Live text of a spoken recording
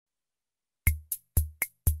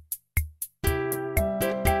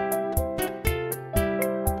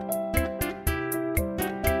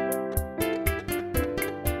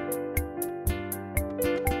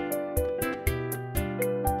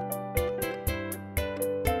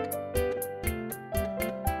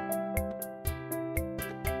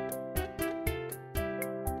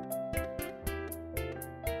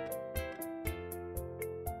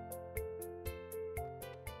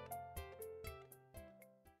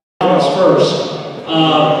first.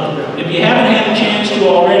 If you haven't had a chance to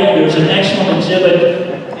already, there's an excellent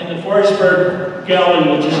exhibit in the Forestburg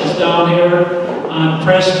Gallery, which is just down here, on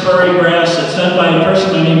pressed prairie grass. It's done by a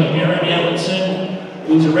person named Erin Edmondson,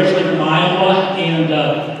 who's originally from Iowa,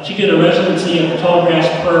 and she did a residency at the Tall Grass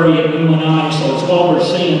Prairie at UNI, so it's well worth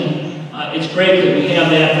seeing. It's great that we have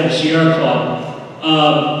that for the Sierra Club.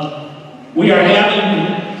 We are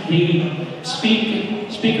having the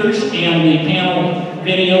speakers and the panel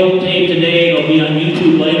video tape today. It'll be on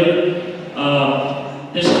YouTube later.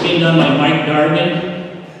 This is being done by Mike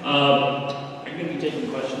Dargan. Are you going to be taking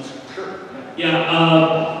questions? Sure.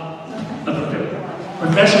 Yeah.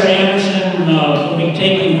 Professor Anderson will be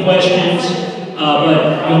taking questions,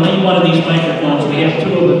 but you'll need one of these microphones. We have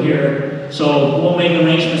two of them here, so we'll make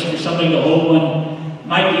arrangements for somebody to hold one.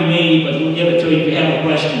 Might be me, but we'll give it to you if you have a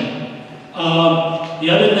question. The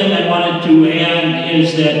other thing I wanted to add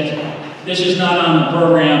is that this is not on the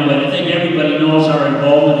program, but I think everybody knows our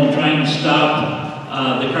involvement in trying to stop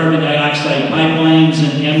the carbon dioxide pipelines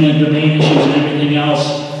and eminent domain issues and everything else.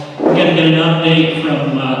 We're going to get an update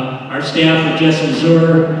from our staff at Jess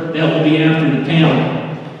Missouri. That will be after the panel.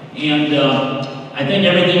 And I think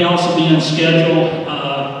everything else will be on schedule.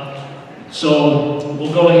 So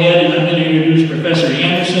we'll go ahead and I'm going to introduce Professor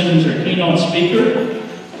Anderson, who's our keynote speaker.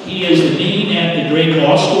 He is the dean at the Drake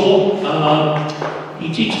Law School. He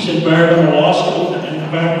teaches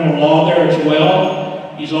environmental law there as well.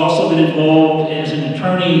 He's also been involved as an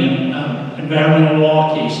attorney in environmental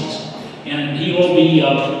law cases. And he will be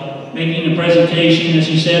making a presentation. As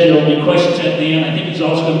he said, there will be questions at the end. I think he's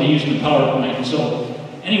also going to be using the PowerPoint. So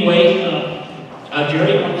anyway,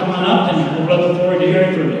 Jerry, you want to come on up, and we're looking forward to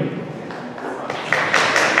hearing from you.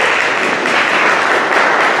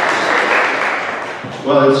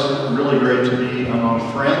 Well, it's really great to be among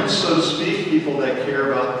friends, so to speak, people that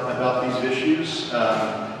care about these issues.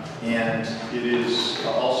 And it is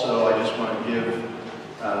also, I just want to give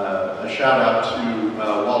a shout out to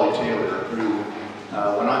Wally Taylor, who,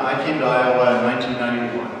 when I came to Iowa in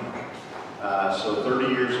 1991, so 30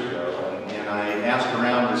 years ago, and I asked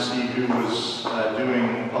around to see who was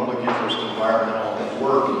doing public interest environmental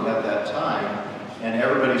work at that time, and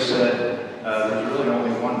everybody said, there's really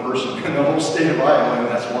only one person in the whole state of Iowa, and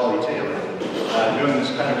that's Wally Taylor, doing this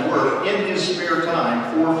kind of work in his spare time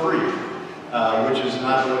for free, which is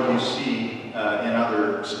not what you see in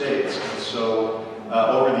other states. And so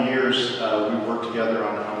over the years, we've worked together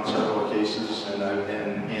on several cases, and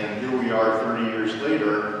here we are 30 years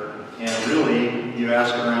later, and really, you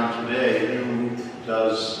ask around today who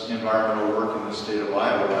does environmental work in the state of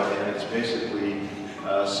Iowa, and it's basically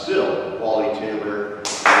still Wally Taylor.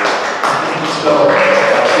 So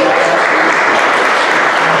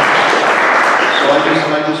I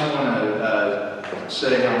just want to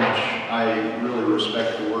say how much I really respect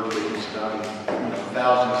the work that he's done.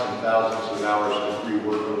 Thousands and thousands of hours of free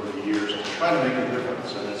work over the years to try to make a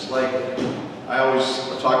difference. And it's like I always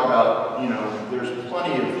talk about. There's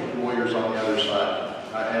plenty of lawyers on the other side,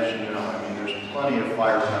 as you know. I mean, there's plenty of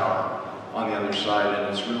firepower on the other side,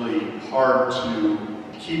 and it's really hard to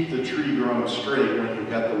keep the tree growing straight when you've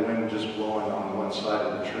got the wind just blowing on one side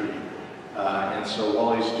of the tree. And so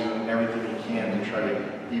Wally's doing everything he can to try to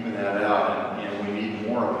even that out, and we need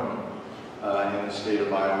more of them in the state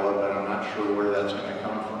of Iowa, but I'm not sure where that's going to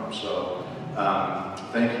come from. So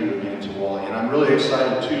thank you again to Wally. And I'm really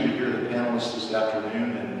excited too to hear the panelists this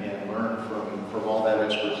afternoon and learn from all that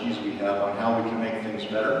expertise we have on how we can make things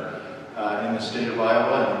better in the state of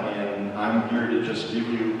Iowa. And I'm here to just give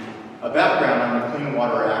you a background on the Clean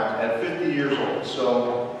Water Act at 50 years old.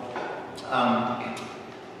 So,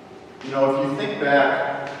 if you think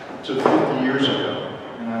back to 50 years ago,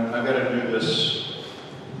 and I've got to do this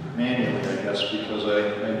manually, I guess, because I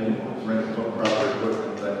didn't bring the proper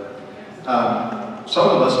equipment, but some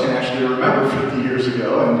of us can actually remember 50 years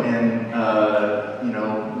ago, and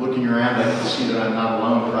looking around, I can see that I'm not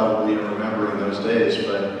alone probably in remembering those days,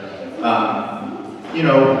 but,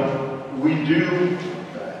 we do.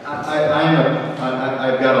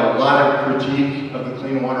 I've got a lot of critique of the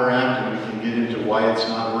Clean Water Act, and we can get into why it's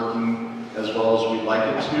not working as well as we'd like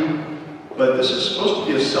it to. But this is supposed to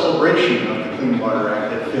be a celebration of the Clean Water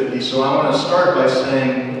Act at 50, so I want to start by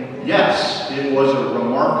saying, yes, it was a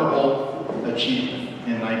remarkable achievement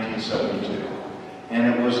in 1972. And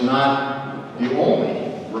it was not the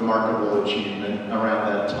only remarkable achievement around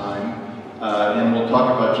that time. And we'll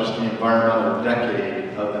talk about just the environmental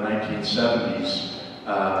decade of the 1970s.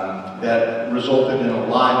 That resulted in a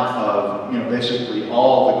lot of, basically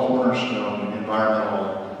all the cornerstone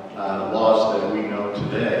environmental laws that we know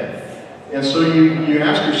today. And so you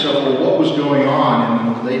ask yourself, well, what was going on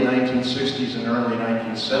in the late 1960s and early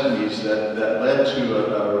 1970s that led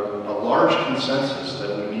to a large consensus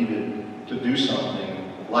that we needed to do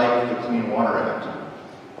something like the Clean Water Act?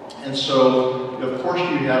 And so, of course,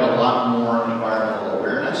 you had a lot more environmental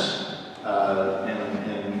awareness,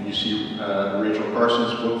 and you see Rachel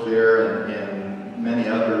Carson's book there, and many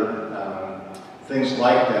other things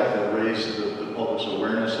like that that raised the public's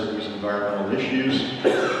awareness of these environmental issues.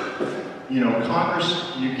 You know,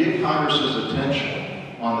 Congress, you give Congress's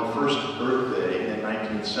attention on the first Earth Day in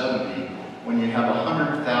 1970 when you have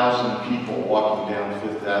 100,000 people walking down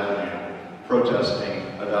Fifth Avenue protesting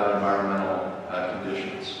about environmental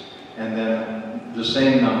conditions. And then the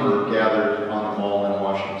same number gathered on the Mall in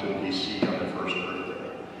Washington, D.C. on the first Earth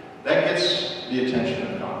Day. That gets the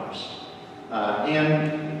attention of Congress.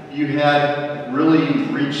 And you had really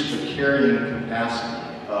reached the carrying capacity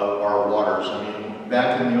of our waters. I mean,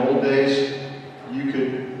 back in the old days,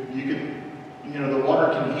 you know, the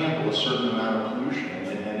water can handle a certain amount of pollution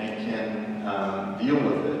and it can deal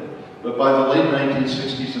with it. But by the late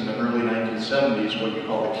 1960s and the early 1970s, what you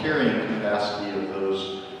call the carrying capacity of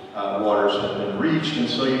those waters had been reached, and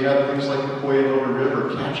so you had things like the Cuyahoga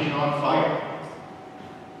River catching on fire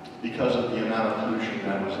because of the amount of pollution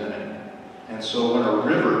that was in it. And so when a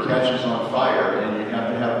river catches on fire and you have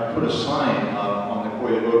to put a sign on the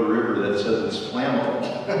Cuyahoga River that says it's flammable,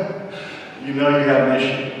 you know you have an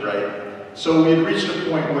issue, right? So we had reached a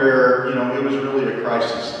point where, you know, it was really a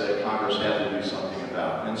crisis that Congress had to do something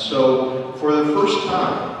about. And so for the first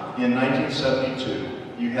time in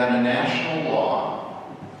 1972, you had a national law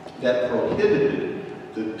that prohibited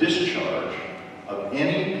the discharge of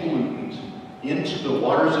any pollutant into the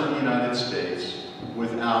waters of the United States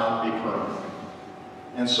without a permit.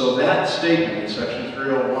 And so that statement in Section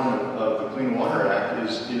 301 of the Clean Water Act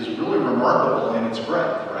is really remarkable in its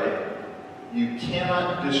breadth, right? You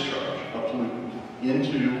cannot discharge a pollutant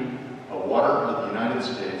into a water of the United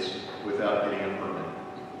States without getting a permit.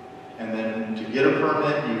 And then to get a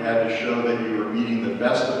permit, you had to show that you were meeting the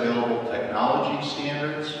best available technology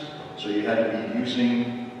standards, so you had to be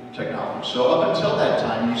using technology. So up until that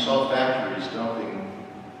time, you saw factories dumping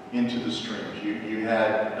into the streams. You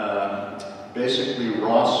had basically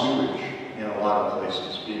raw sewage in a lot of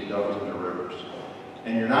places being dumped into rivers.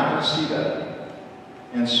 And you're not going to see that anymore.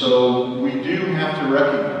 And so we do have to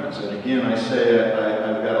recognize, and again I say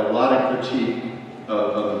I've got a lot of critique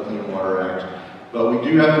of the Clean Water Act, but we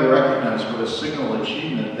do have to recognize what a signal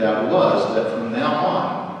achievement that was, that from now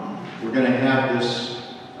on we're going to have this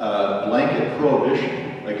blanket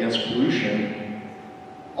prohibition against pollution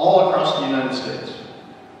all across the United States.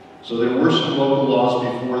 So there were some local laws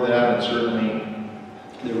before that, and certainly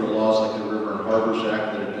there were laws like the River and Harbors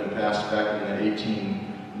Act that had been passed back in the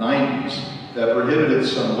 1890s that prohibited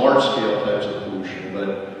some large-scale types of pollution,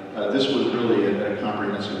 but this was really a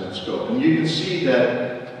comprehensive in scope. And you can see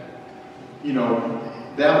that, you know,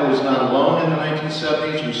 that was not alone in the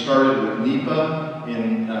 1970s. We started with NEPA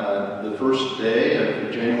in the first day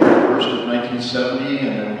of January 1st of 1970,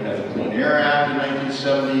 and then we had the Clean Air Act in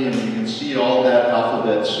 1970, and you can see all that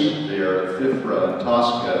alphabet soup there, FIFRA, and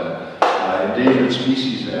TSCA, Endangered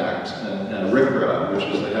Species Act, and RCRA, which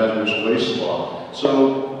is the Hazardous Waste Law.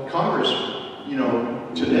 So Congress, you know,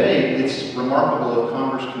 today it's remarkable if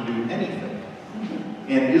Congress can do anything.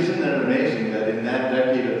 And isn't it amazing that in that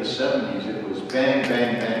decade of the 70s, it was bang,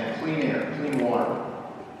 bang, bang, clean air, clean water,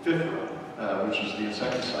 FIFRA, which is the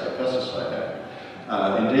Insecticide, Pesticide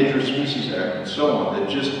Act, Endangered Species Act, and so on, that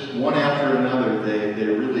just one after another, they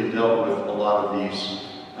really dealt with a lot of these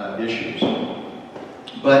issues.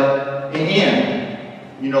 But, and,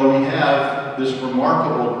 you know, we have this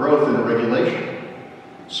remarkable growth in regulation.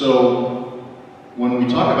 So, when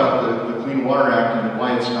we talk about the Clean Water Act and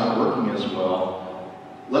why it's not working as well,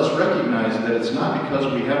 let's recognize that it's not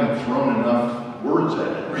because we haven't thrown enough words at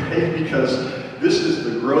it, right? Because this is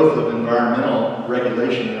the growth of environmental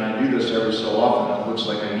regulation, and I do this every so often. It looks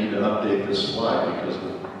like I need to update this slide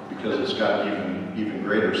because it's gotten even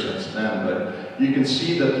greater since then. But you can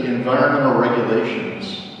see that the environmental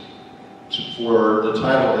regulations for the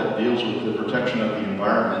title that deals with the protection of the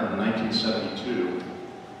environment in 1972,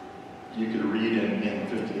 you could read in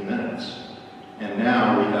 15 minutes. And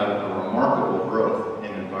now we have a remarkable growth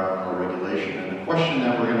in environmental regulation. And the question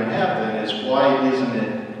that we're going to have then is, why isn't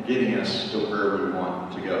it getting us to where we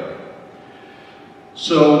want to go?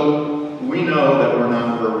 So we know that we're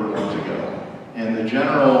not where we want to go. And the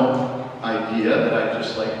general idea that I'd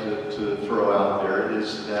just like to throw out there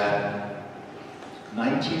is that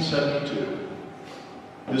 1972,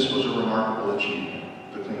 this was a remarkable achievement,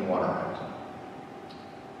 the Clean Water Act.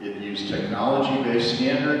 It used technology-based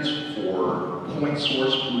standards for point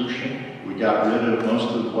source pollution. We got rid of most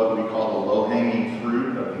of what we call the low-hanging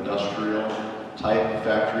fruit of industrial type,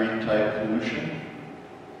 factory type pollution.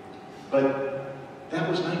 But that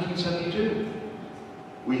was 1972.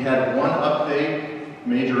 We had one update,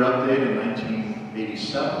 major update in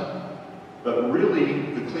 1987. But really,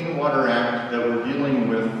 the Clean Water Act that we're dealing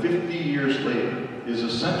with 50 years later is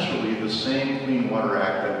essentially the same Clean Water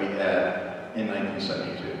Act that we had in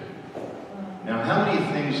 1972. Now, how many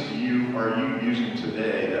things are you using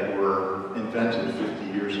today that were invented 50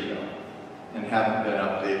 years ago and haven't been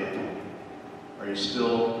updated? Are you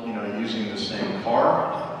still, using the same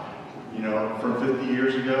car, from 50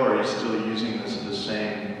 years ago? Are you still using the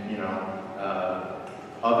same,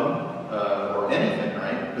 oven or anything,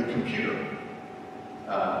 right? The computer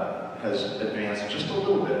has advanced just a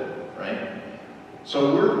little bit, right?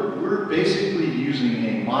 So we're basically using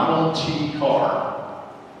a Model T car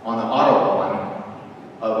on the Autobahn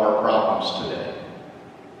of our problems today.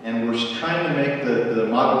 And we're trying to make the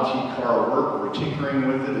Model T car work. We're tinkering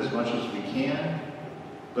with it as much as we can.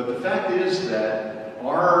 But the fact is that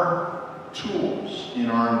our tools in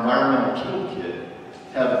our environmental toolkit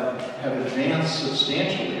have advanced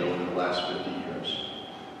substantially over the last 50 years.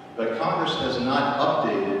 But Congress has not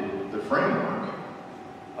updated the framework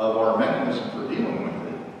of our mechanism for dealing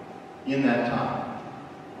with it in that time.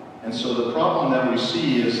 And so the problem that we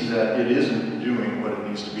see is that it isn't doing what it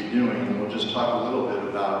needs to be doing, and we'll just talk a little bit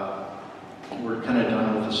about, we're kind of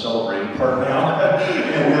done with the celebrating part now,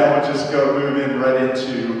 and now we'll just move in right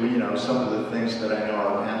into, some of the things that I know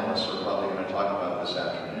our panelists are probably going to talk about this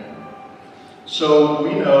afternoon. So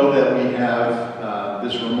we know that we have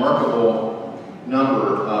this remarkable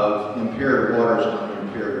number of impaired waters on the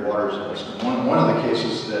impaired waters list. And one of the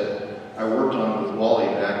cases that I worked on with Wally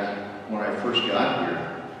back when I first got here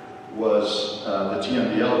was the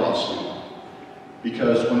TMDL lawsuit.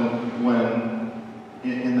 Because when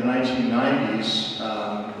in the 1990s,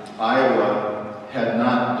 Iowa had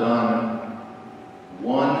not done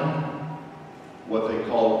one, what they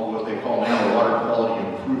call now a water quality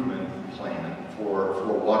improvement plan for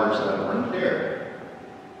waters that were impaired.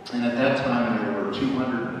 And at that time there were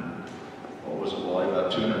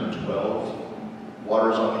 212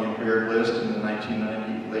 waters on the impaired list in the late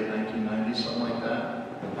 1990s, something like that.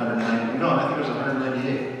 190, no, I think it was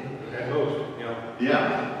 198. At most, yeah.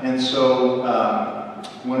 Yeah, and so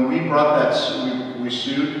when we brought that, we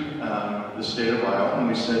sued the state of Iowa, and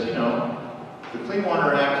we said, the Clean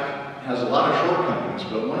Water Act has a lot of shortcomings,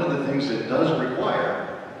 but one of the things it does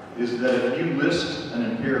require is that if you list an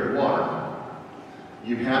impaired water,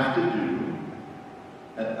 you have to do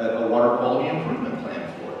a water quality improvement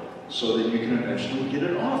plan for it, so that you can eventually get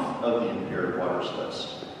it off of the impaired waters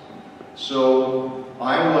list. So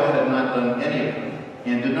Iowa had not done any of them,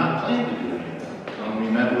 and did not plan to do any of them. We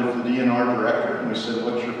met with the DNR director, and we said,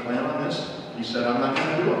 what's your plan on this? He said, I'm not going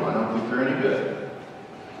to do them. I don't think they're any good.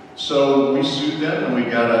 So we sued them, and we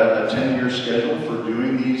got a 10-year schedule for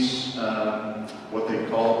doing these, what they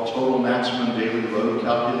call total maximum daily load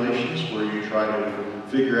calculations, where you try to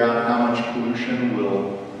figure out how much pollution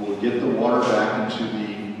will get the water back into the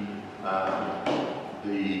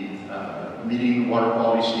meeting water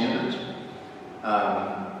quality standards,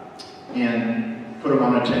 and put them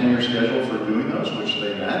on a 10-year schedule for doing those, which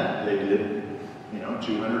they met. They did,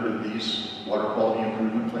 200 of these water quality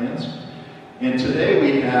improvement plans. And today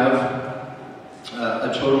we have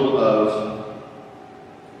a total of,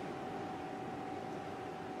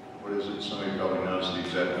 what is it? Somebody probably knows the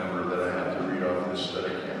exact number that I have to read off this that I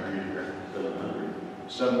can't read here.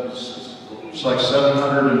 700. It's like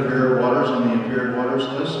 700 impaired waters on the impaired waters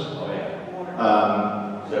list. Oh,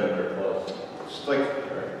 yeah. 700 plus. It's like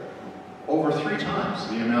over 3 times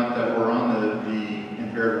the amount that were on the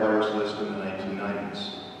impaired waters list in the 1990s.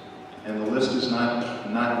 And the list is not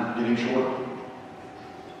getting shorter.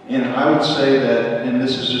 And I would say that, and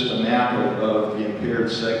this is just a map of the impaired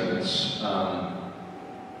segments.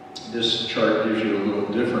 This chart gives you a little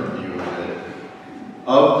different view of it.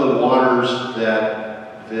 Of the waters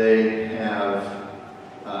that they have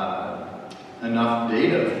enough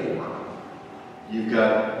data for, you've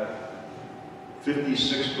got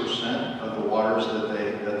 56% of the waters that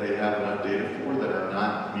they have enough data for that are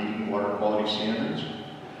not meeting water quality standards.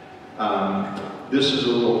 This is a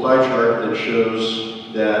little pie chart that shows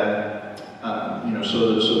that,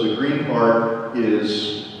 so the green part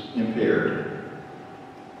is impaired.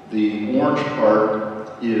 The orange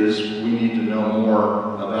part is we need to know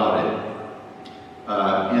more about it.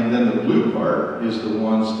 And then the blue part is the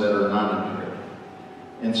ones that are not impaired.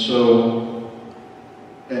 And so,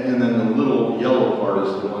 and then the little yellow part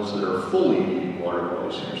is the ones that are fully meeting water water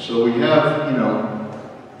quality standards. So we have,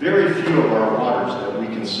 very few of our waters that we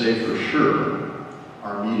can say for sure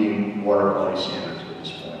are meeting water quality standards at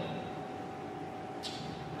this point.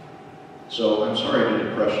 So I'm sorry to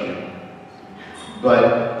depress you,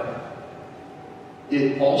 but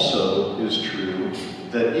it also is true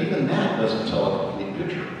that even that doesn't tell a complete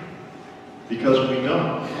picture, because we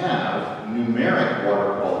don't have numeric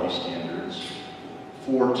water quality standards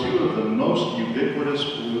for two of the most ubiquitous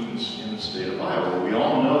pollutants in the state of Iowa. We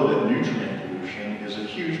all know that nutrient pollution is a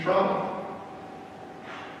huge problem.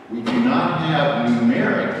 We do not have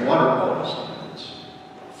numeric water quality standards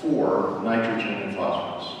for nitrogen and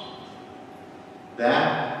phosphorus.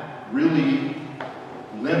 That really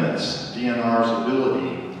limits DNR's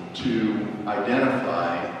ability to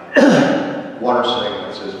identify water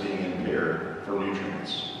segments as being impaired for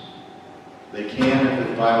nutrients. They can if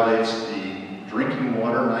it violates the drinking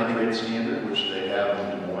water nitrate standard, which they have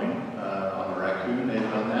in Des Moines on the Raccoon. They've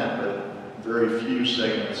done that, but very few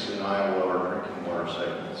segments in Iowa are drinking water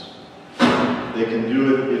segments. They can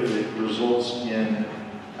do it if it results in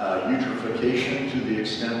eutrophication to the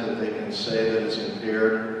extent that they can say that it's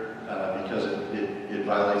impaired because it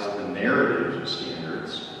violates the narrative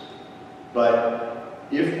standards. But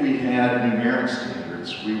if we had numeric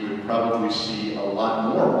standards, we would probably see a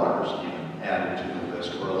lot more waters even added to the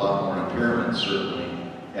list, or a lot more impairments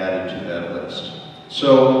certainly added to that list.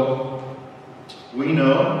 So we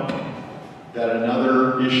know that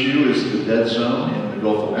another issue is the dead zone in the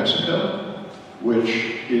Gulf of Mexico, which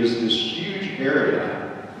is this huge area.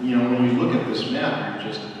 When you look at this map,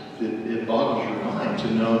 it boggles your mind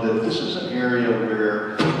to know that this is an area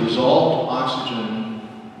where dissolved oxygen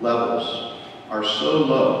levels are so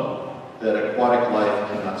low that aquatic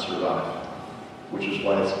life cannot survive, which is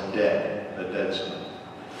why it's a dead zone.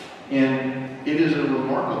 And it is a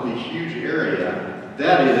remarkably huge area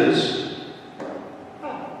that is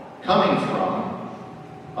coming from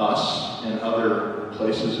us and other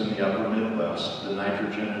places in the upper Midwest. The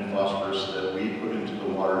nitrogen and phosphorus that we put into the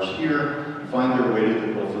waters here find their way to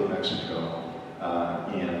the Gulf of Mexico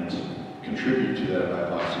and contribute to that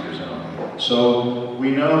hypoxia zone. So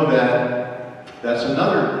we know that that's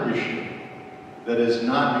another issue that is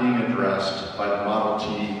not being addressed by the Model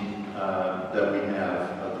T that we have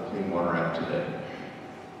of the Clean Water Act today.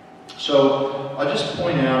 So I'll just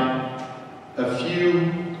point out a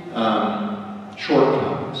few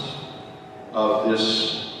shortcomings of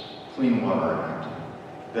this Clean Water Act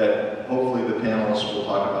that hopefully the panelists will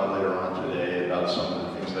talk about later on today about some of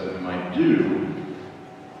the things that we might do.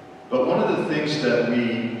 But one of the things that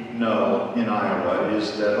we know in Iowa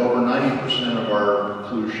is that over 90% of our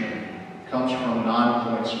pollution comes from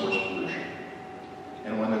non-point source pollution.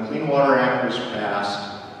 And when the Clean Water Act was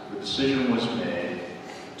passed, the decision was made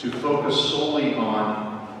to focus solely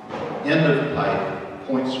on end-of-pipe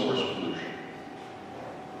point source pollution.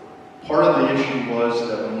 Part of the issue was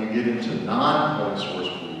that when you get into non-point source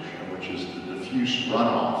pollution, which is the diffuse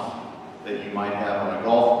runoff that you might have on a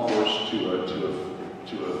golf course to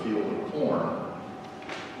a field of corn,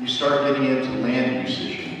 you start getting into land use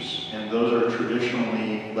issues, and those are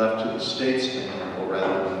traditionally left to the states to handle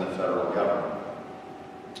rather than the federal government.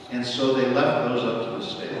 And so they left those up to the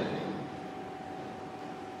state.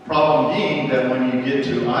 Problem being that when you get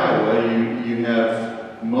to Iowa, you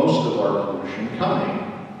have most of our pollution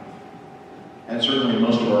coming, and certainly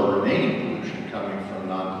most of our remaining pollution coming from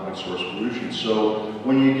non-point source pollution. So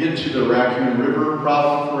when you get to the Raccoon River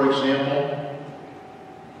problem, for example,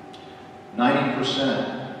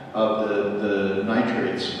 90% of the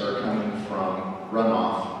nitrates are coming from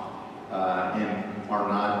runoff and are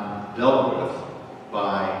not dealt with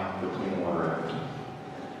by the Clean Water Act.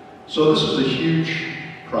 So this is a huge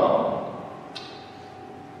problem.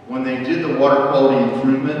 When they did the water quality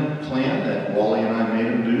improvement plan that Wally and I made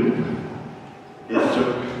them do, it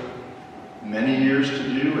took many years to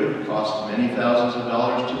do. It cost many thousands of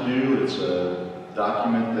dollars to do. It's a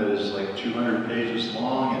document that is like 200 pages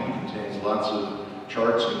long and contains lots of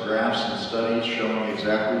charts and graphs and studies showing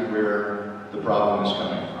exactly where the problem is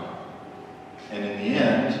coming from. And in the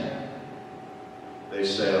end, they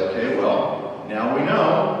say, okay, well, now we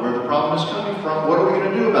know where the problem is coming from. What are we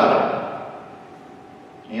going to do about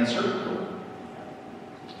it? Answer,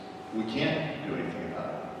 we can't do anything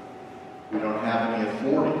about it. We don't have any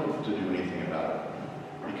authority to do anything about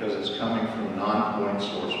it because it's coming from non-point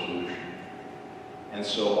source pollution. And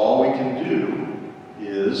so all we can do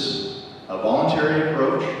is a voluntary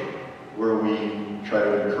approach where we try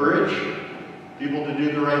to encourage people to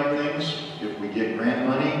do the right things. If we get grant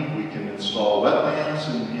money, we can install wetlands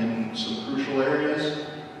in some crucial areas.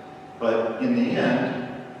 But in the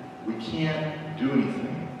end, we can't do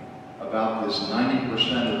anything about this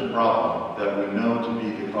 90% of the problem that we know to be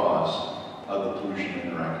the cause of the pollution in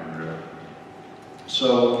the Raccoon River.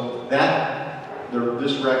 So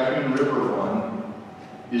this Raccoon River one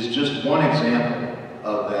is just one example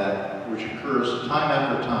of that, which occurs time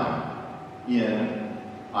after time in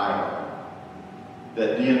Iowa.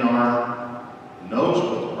 That DNR knows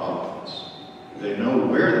what the problem is. They know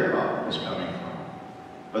where the problem is coming from,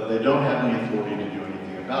 but they don't have any authority to do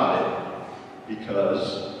anything about it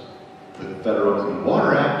because the Federal Clean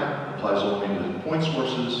Water Act applies only to point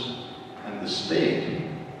sources, and the state,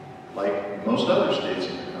 like most other states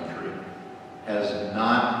in the country, has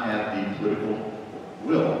not had the political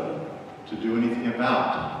will to do anything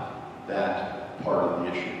about that part of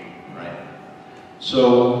the issue, right?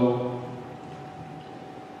 So,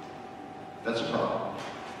 that's a problem.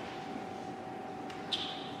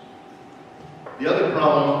 The other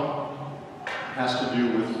problem has to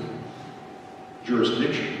do with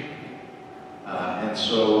jurisdiction. And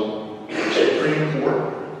so, the Supreme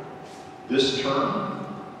Court, this term,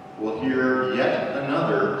 will hear yet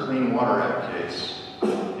another Clean Water Act case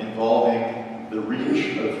involving the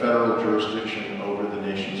reach of federal jurisdiction over the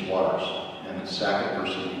nation's waters. And it's Sackett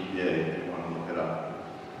versus EPA, if you want to look it up.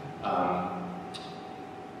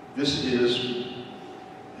 This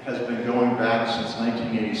has been going back since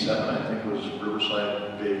 1987, I think it was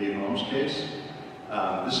Riverside Bayview Homes case.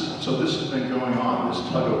 This has been going on, this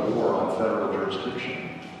tug of war on federal jurisdiction,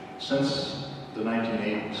 since the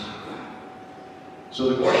 1980s. So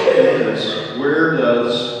the question is, where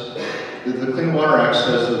does, the Clean Water Act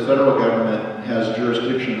says the federal government has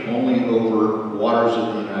jurisdiction only over waters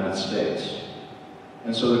of the United States.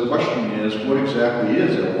 And so the question is, what exactly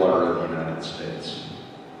is a water of the United States?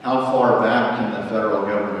 How far back can the federal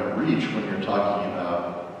government reach when you're talking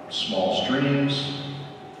about small streams,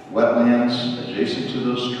 wetlands adjacent to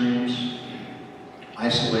those streams,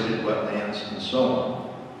 isolated wetlands, and so on?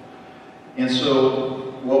 And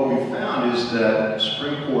so what we've found is that the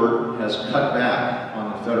Supreme Court has cut back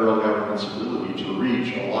on the federal government's ability to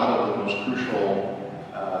reach a lot of the most crucial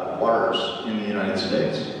waters in the United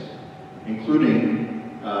States,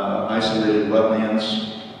 including isolated wetlands.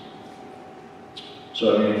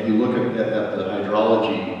 So, I mean, if you look at the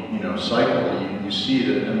hydrology, cycle, you see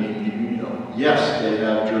that, I mean, yes, they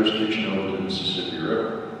have jurisdiction over the Mississippi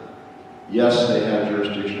River. Yes, they have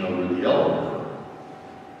jurisdiction over the Yellow River.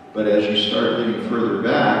 But as you start getting further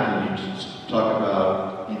back and you talk about,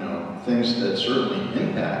 things that certainly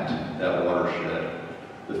impact that watershed,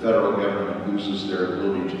 the federal government loses their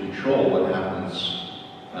ability to control what happens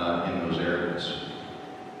in those areas.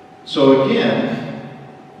 So again,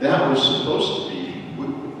 that was supposed to be,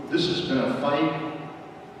 this has been a fight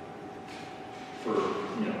for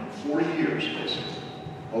 40 years basically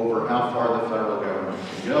over how far the federal government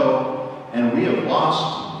can go, and we have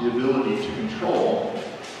lost the ability to control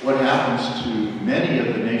what happens to many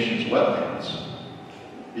of the nation's wetlands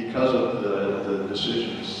because of the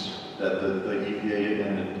decisions that the EPA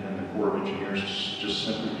and the Corps of Engineers just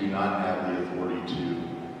simply do not have the authority to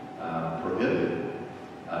prohibit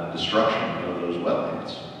destruction of those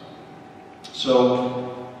wetlands.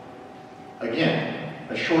 So, again,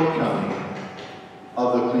 a shortcoming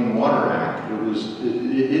of the Clean Water Act.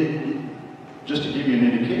 Just to give you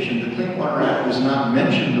an indication, the Clean Water Act does not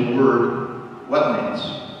mention the word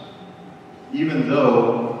wetlands, even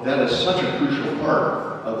though that is such a crucial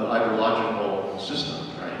part of the hydrological system,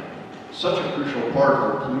 right? Such a crucial part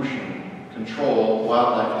of pollution control,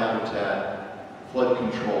 wildlife habitat, flood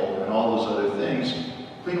control, and all those other things.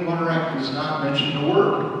 Clean Water Act does not mention the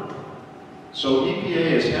word. So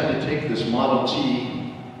EPA has had to take this Model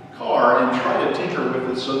T car and try to tinker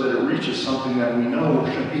with it so that it reaches something that we know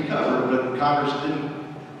should be covered, but Congress didn't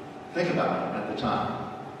think about it at the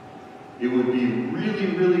time. It would be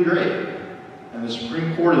really, really great, and the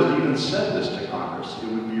Supreme Court has even said this to Congress,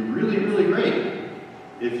 it would be really, really great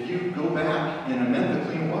if you go back and amend the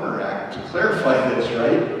Clean Water Act to clarify this,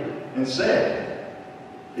 right? And say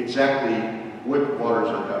exactly what waters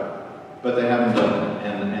are covered. But they haven't done it,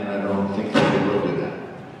 and I don't think that they will do that.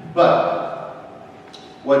 But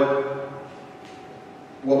what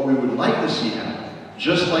we would like to see happen,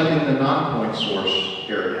 just like in the non-point source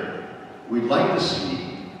area, we'd like to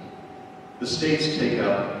see the states take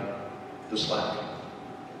up the slack.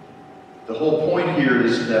 The whole point here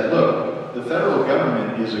is that, look, the federal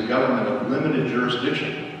government is a government of limited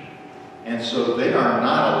jurisdiction, and so they are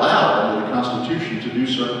not allowed under the Constitution to do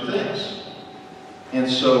certain things. And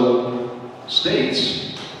so,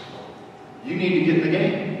 states, you need to get in the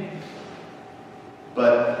game.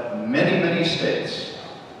 But many, many states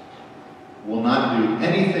will not do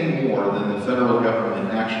anything more than the federal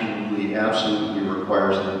government actually absolutely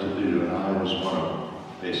requires them to do. do, and I was one of them,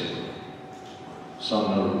 basically.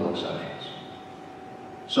 Some notable exceptions.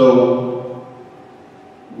 So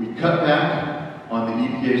we cut back on the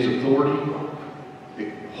EPA's authority,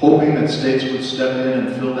 hoping that states would step in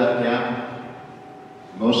and fill that gap.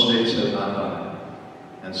 Most states have not done it.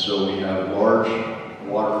 And so we have large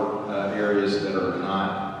water areas that are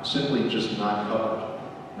not, simply just not covered,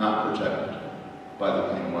 not protected by the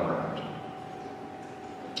Clean Water Act.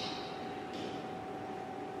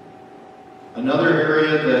 Another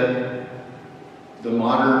area that the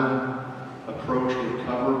modern approach would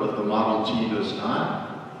cover, but the Model T does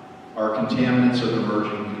not, are contaminants of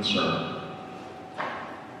emerging concern.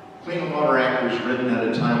 Clean Water Act was written at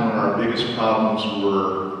a time when our biggest problems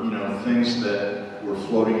were, things that were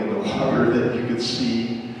floating in the water that you could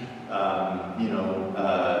see,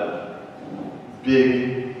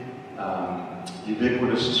 big,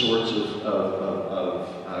 ubiquitous sorts of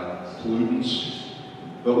pollutants.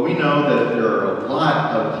 But we know that there are a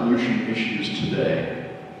lot of pollution issues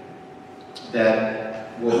today that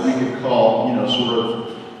what we could call, sort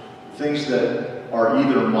of things that are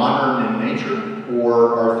either modern in nature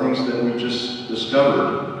or are things that we just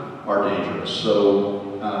discovered are dangerous. So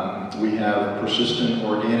we have persistent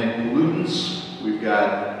organic pollutants. We've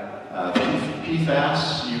got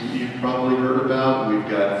PFAS, you've probably heard about. We've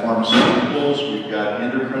got pharmaceuticals. We've got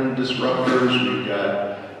endocrine disruptors. We've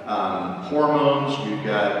got hormones. We've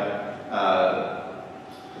got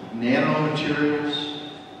nanomaterials.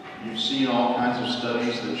 You've seen all kinds of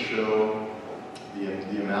studies that show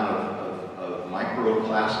the amount of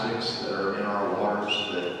microplastics that are in our waters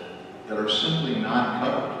that are simply not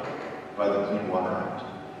covered by the Clean Water Act.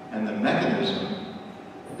 And the mechanism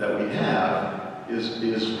that we have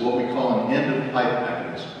is what we call an end-of-pipe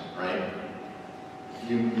mechanism, right?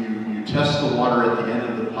 You test the water at the end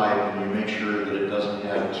of the pipe and you make sure that it doesn't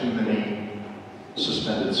have too many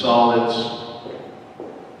suspended solids,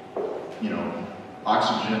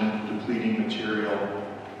 oxygen depleting material,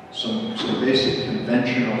 some basic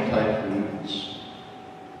conventional type pollutants.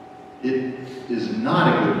 It is not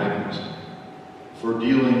a good mechanism for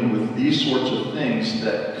dealing with these sorts of things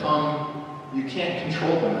that you can't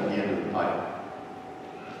control them at the end of the pipe.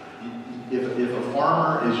 If a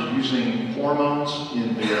farmer is using hormones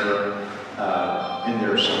in their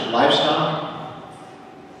livestock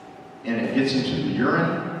and it gets into the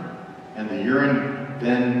urine, and the urine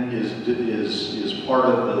then is part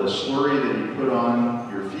of the slurry that you put on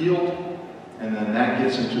your field, and then that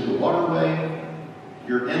gets into the waterway,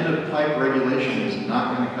 your end-of-pipe regulation is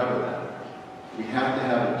not going to cover that. We have to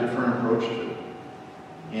have a different approach to it.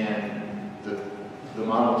 And the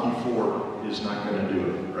Model T4 is not going to do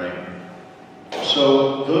it, right?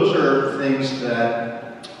 So those are things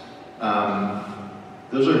that,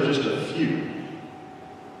 those are just a few.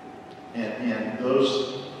 And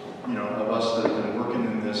those, of us that have been working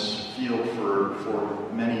in this field for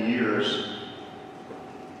many years,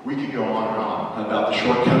 we could go on and on about the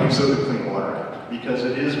shortcomings of the Clean Water Act, because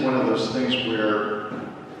it is one of those things where,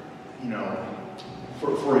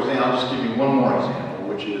 for example, I'll just give you one more example,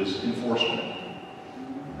 which is enforcement.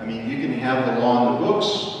 I mean, you can have the law in the books,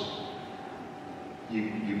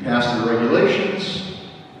 you pass the regulations,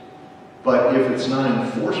 but if it's not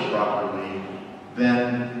enforced properly,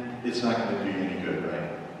 then it's not going to do you any good, right?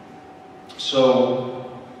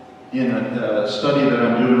 So, in a study that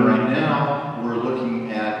I'm doing right now, we're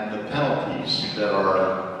looking at the penalties that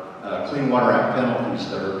are Clean Water Act penalties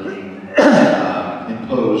that are being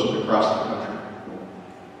imposed across the country.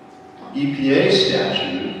 EPA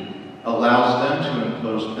statute allows them to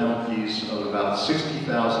impose penalties of about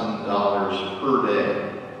 $60,000 per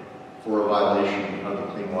day for a violation of the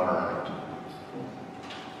Clean Water Act.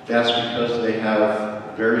 That's because they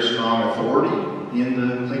have very strong authority in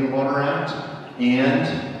the Clean Water Act, and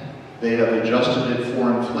they have adjusted it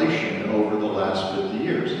for inflation over the last 50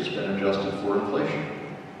 years. It's been adjusted for inflation.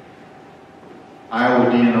 Iowa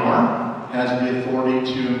DNR has the authority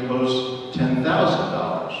to impose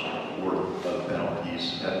 $10,000 worth of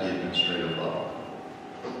penalties at the administrative level.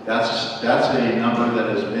 That's a number that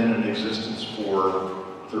has been in existence for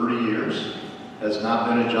 30 years, has not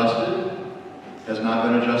been adjusted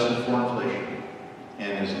for inflation,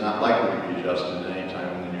 and is not likely to be adjusted at any time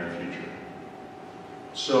in the near future.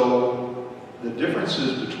 So the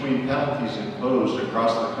differences between penalties imposed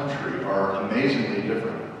across the country are amazingly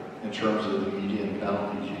different in terms of the median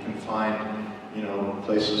penalties. You can find,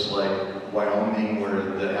 places like Wyoming where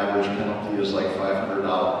the average penalty is like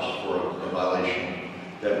 $500 for a violation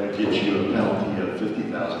that would get you a penalty of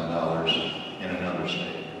 $50,000 in another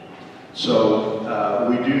state. So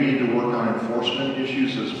we do need to work on enforcement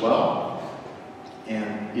issues as well.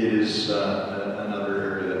 And it is another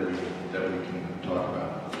area that we can talk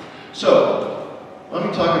about. So, let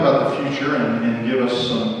me talk about the future and give us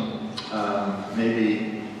some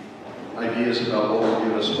maybe ideas about what will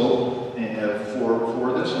give us hope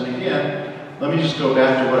for this. And again, let me just go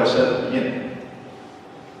back to what I said at the beginning.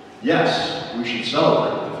 Yes, we should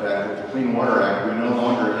celebrate the fact that the Clean Water Act, we no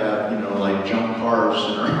longer have, like junk cars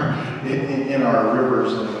in our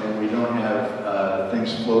rivers, and we don't have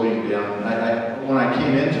things floating down. When I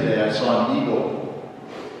came in today, I saw an eagle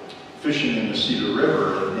fishing in the Cedar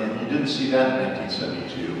River, and you didn't see that in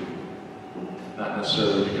 1972. Not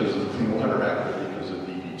necessarily because of the Clean Water Act, but because of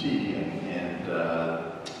DDT and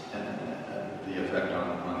the effect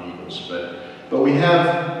on eagles. But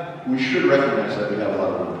we should recognize that we have a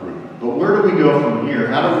lot of improvement. But where do we go from here?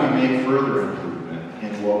 How do we make further improvement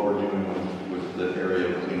in what we're doing with the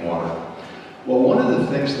area of clean water? Well, one of the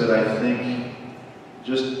things that I think,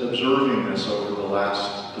 just observing this over the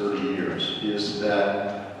last 30 years, is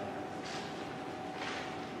that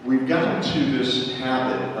we've gotten to this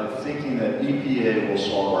habit of thinking that EPA will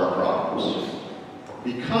solve our problems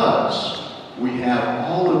because we have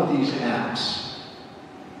all of these acts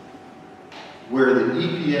where the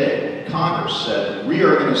EPA, Congress said, we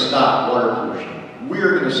are going to stop water pollution, we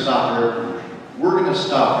are going to stop air pollution, we're going to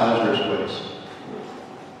stop hazardous waste.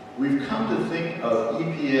 We've come to think of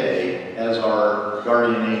EPA as our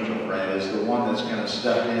guardian angel, right, as the one that's going to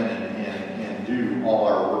step in and do all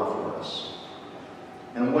our work for us.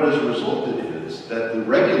 And what has resulted is that the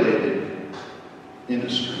regulated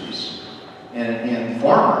industries and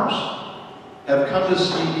farmers have come to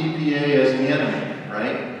see EPA as the enemy,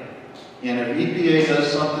 right? And if EPA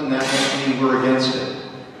does something, that must mean we're against it.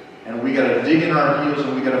 And we got to dig in our heels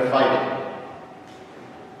and we got to fight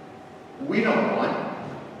it. We don't want,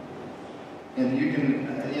 and you can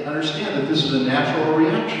understand that this is a natural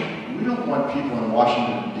reaction. We don't want people in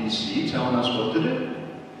Washington, D.C. telling us what to do.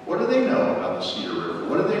 What do they know about the Cedar River?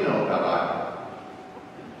 What do they know about Iowa?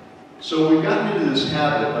 So we've gotten into this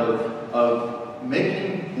habit of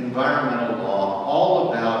making environmental law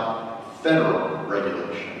all about federal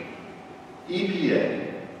regulation.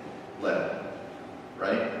 EPA-led,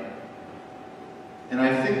 right? And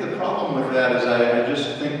I think the problem with that is I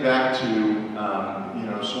just think back to,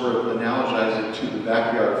 sort of analogize it to the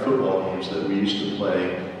backyard football games that we used to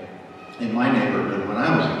play in my neighborhood when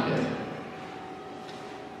I was a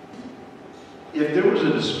kid. If there was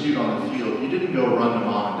a dispute on the field, you didn't go run to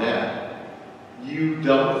mom and dad. You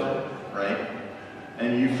dealt with it, right?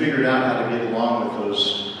 And you figured out how to get along with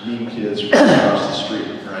those mean kids from across the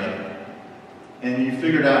street, right? And you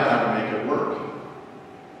figured out how to make it work.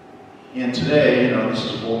 And today, this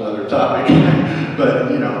is a whole other topic,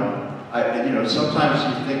 but sometimes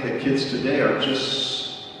you think that kids today are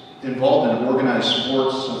just involved in organized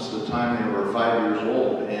sports since the time they were 5 years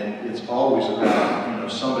old, and it's always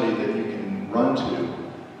about somebody that you can run to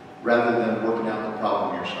rather than working out the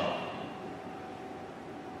problem yourself.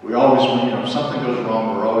 We always, if something goes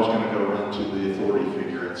wrong, we're always going to go run to the authority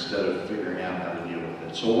figure instead of figuring out how to deal with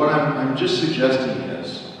it. So what I'm just suggesting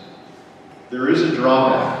is there is a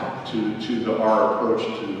drawback to our approach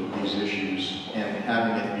to these issues and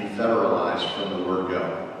having it be federalized from the word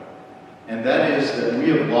go. And that is that we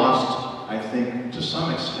have lost, I think, to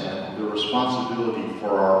some extent, the responsibility for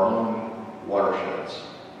our own watersheds.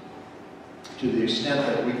 To the extent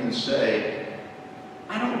that we can say,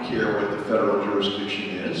 I don't care what the federal jurisdiction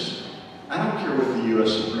is. I don't care what the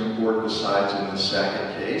U.S. Supreme Court decides in the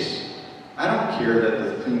Sackett case. I don't care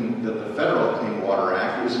that the Federal Clean Water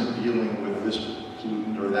Act isn't dealing with this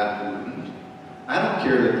pollutant or that pollutant. I don't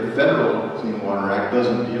care that the Federal Clean Water Act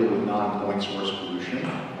doesn't deal with non-point source pollution.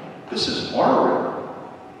 This is our river.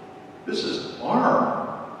 This is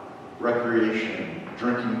our recreation,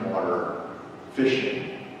 drinking water,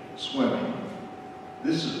 fishing, swimming.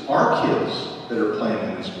 This is our kids that are playing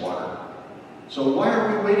in this water. So why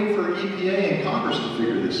are we waiting for EPA and Congress to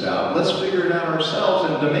figure this out? Let's figure it out ourselves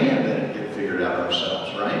and demand that it get figured out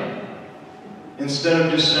ourselves, right? Instead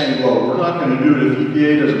of just saying, well, we're not going to do it if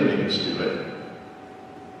EPA doesn't make us do it.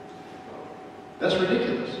 That's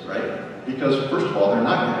ridiculous, right? Because first of all, they're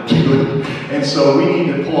not going to do it. And so we need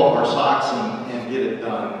to pull up our socks and get it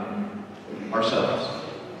done ourselves.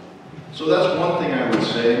 So that's one thing I would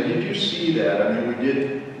say. And did you see that? I mean, we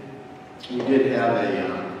did have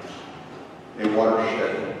a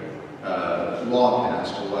watershed law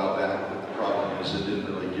passed a while back, but the problem is it didn't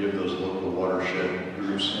really give those local watershed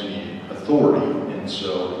groups any authority. And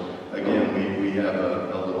so, again, we have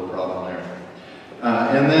a little problem there.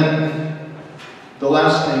 And then the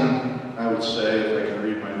last thing I would say, if I can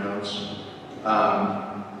read my notes,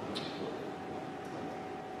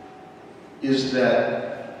 is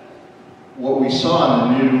that what we saw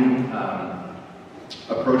in the new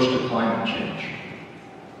approach to climate change,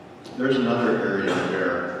 there's another area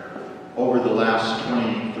where over the last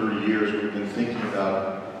 20, 30 years we've been thinking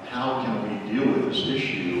about how can we deal with this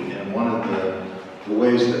issue, and one of the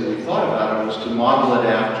ways that we thought about it was to model it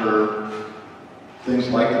after things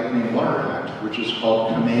like the Clean Water Act, which is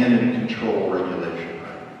called command and control regulation.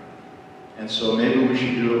 And so maybe we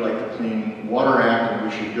should do it like the Clean Water Act, and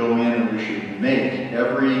we should go in and we should make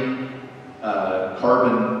every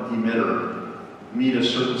carbon emitter meet a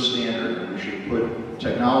certain standard, and we should put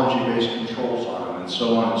technology-based controls on them, and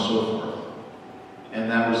so on and so forth. And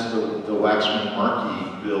that was the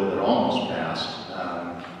Waxman-Markey bill that almost passed,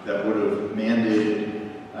 that would have mandated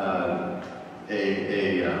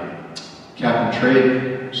a cap and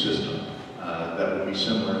trade system that would be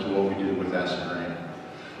similar to what we did with acid rain.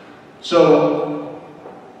 So,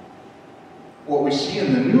 what we see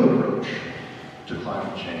in the new approach to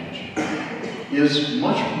climate change is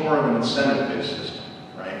much more of an incentive-based system,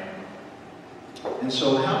 right? And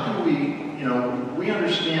so how can we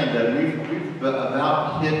understand that we've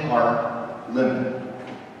about hit our limit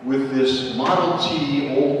with this Model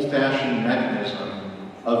T old-fashioned mechanism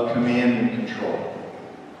of command and control,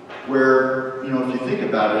 where, if you think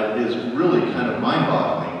about it, it is really kind of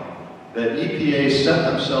mind-boggling that EPA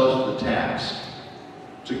set themselves the task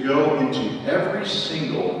to go into every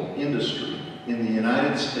single industry in the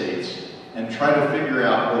United States and try to figure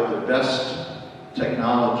out what the best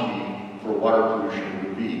technology for water pollution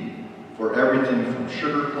would be, for everything from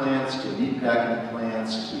sugar plants to meat packing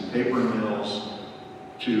plants to paper mills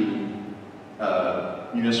to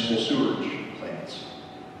municipal sewerage plants.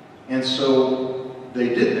 And so they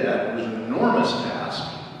did that. It was an enormous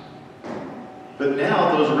task. But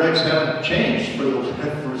now those regs haven't changed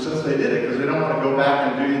since they did it, because they don't want to go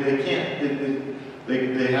back and they can't.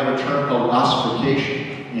 They have a term called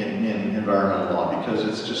ossification in environmental law, because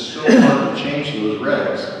it's just so hard to change those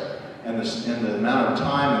regs, and the amount of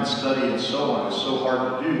time and study and so on is so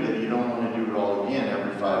hard to do that you don't want to do it all again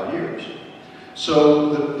every 5 years.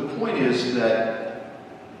 So the point is that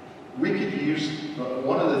we could use,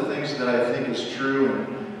 one of the things that I think is true,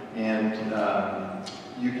 and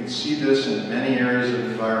you can see this in many areas of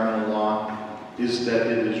environmental law, is that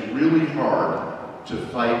it is really hard to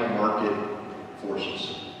fight market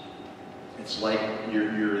forces. It's like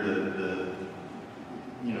you're the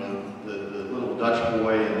little Dutch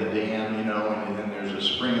boy in the dam, and then there's a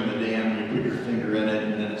spring in the dam, and you put your finger in it,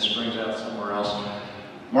 and then it springs out somewhere else.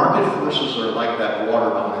 Market forces are like that water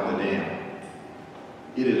behind the dam.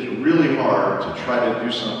 It is really hard to try to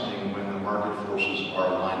do something when the market forces are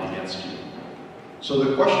aligned against you. So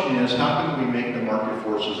the question is, how can we make the market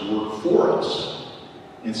forces work for us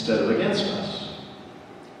instead of against us?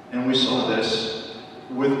 And we saw this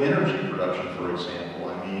with energy production, for example.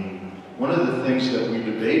 I mean, one of the things that we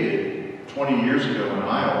debated 20 years ago in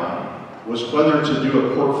Iowa was whether to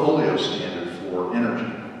do a portfolio standard for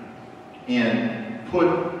energy. And put,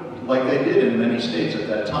 like they did in many states at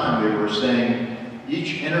that time, they were saying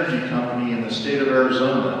each energy company in the state of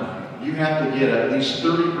Arizona, you have to get at least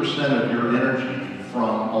 30% of your energy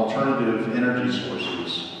from alternative energy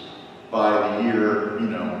sources by the year,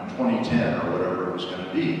 2010 or whatever it was going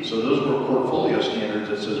to be. So those were portfolio standards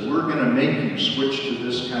that says, we're going to make you switch to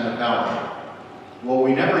this kind of power. Well,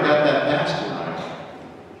 we never got that passed in Iowa.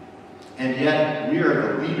 And yet, we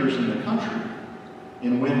are the leaders in the country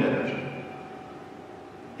in wind energy.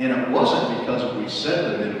 And it wasn't because we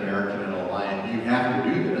said to Mid-American and Alliant, you have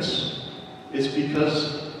to do this. It's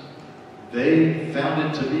because they found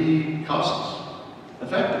it to be cost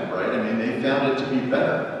effective, right? I mean, they found it to be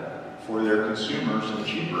better for their consumers and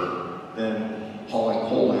cheaper than hauling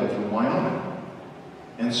coal in from Wyoming.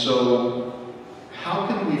 And so, how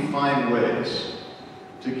can we find ways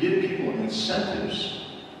to give people incentives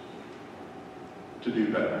to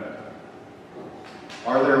do better?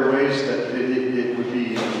 Are there ways that it would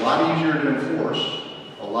be a lot easier to enforce,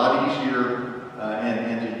 a lot easier,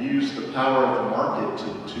 and to use the power of the market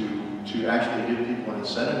to actually give people an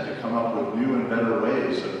incentive to come up with new and better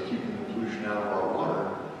ways of keeping the pollution out of our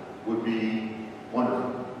water would be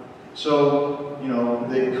wonderful. So,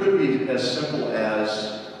 they could be as simple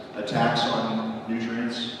as a tax on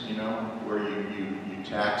nutrients, where you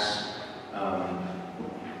tax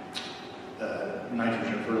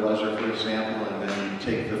nitrogen fertilizer, for example, and then you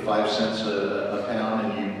take the 5 cents a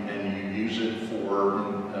pound and you use it for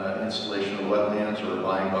installation of wetlands or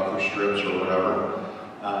buying buffer strips or whatever.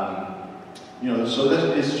 So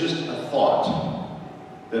that it's just a thought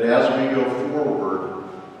that as we go forward,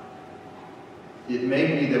 it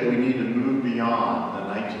may be that we need to move beyond the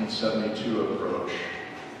 1972 approach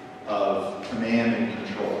of command and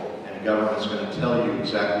control, and government's going to tell you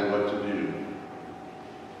exactly what to do,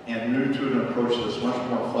 and move to an approach that's much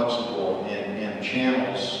more flexible and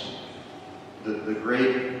channels the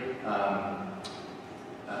great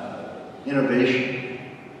innovation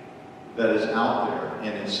that is out there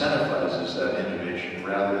and incentivizes that innovation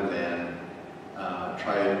rather than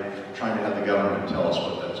trying to have the government tell us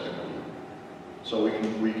what that's going to do. So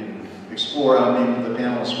we can explore, I mean, the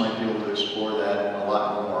panelists might be able to explore that a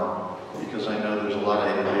lot more, because I know there's a lot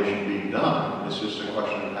of innovation being done. It's just a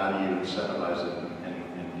question of how do you incentivize it and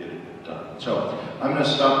get it done. So I'm going to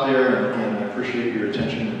stop there, and I appreciate your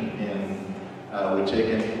attention, and we take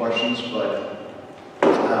any questions. But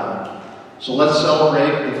so let's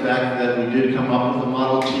celebrate the fact that we did come up with the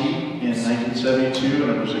Model T in 1972,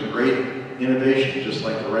 and it was a great innovation, just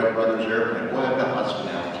like the Wright brothers airplane. Boy, I've got lots of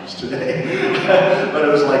analogies today. But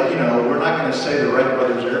it was like, you know, we're not going to say the Wright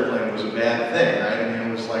brothers airplane was a bad thing, right? I mean,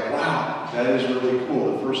 it was like, wow, that is really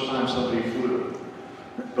cool, the first time somebody flew.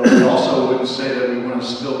 But we also wouldn't say that we want to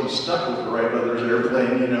still be stuck with the Wright brothers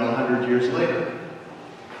airplane, you know, 100 years later.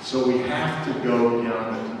 So we have to go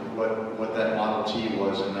beyond what that Model T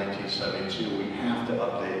was in 1972. We have to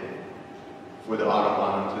update it for the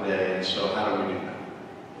Autobahn of today. And so how do we do that?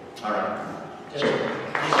 All right. So,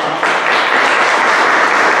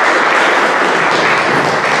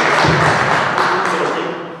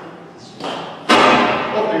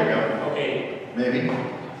 oh, there you go. Okay. Maybe.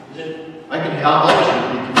 Is it? I'll just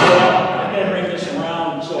repeat. I'm going to bring this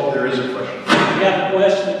around. So if there is a question. If you have a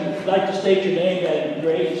question, if you'd like to state your name, that'd be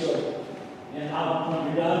great. So, and when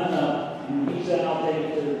you're done, he's then I'll take it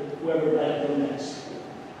to whoever would like to go next.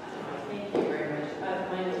 Thank you very much.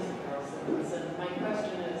 My name is Carlson. My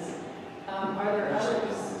question is, are there other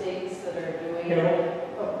states that are doing?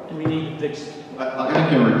 Carol, do we need to fix? I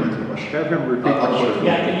can repeat the question. Have him repeat the question.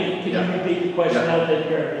 Yeah, can you repeat the question? Yeah. I'll take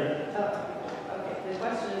care of it. Okay. The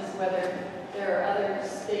question is whether there are other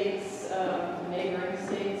states, neighboring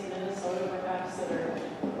states, Minnesota perhaps,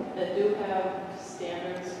 that do have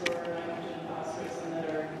standards for nitrogen and phosphorus and that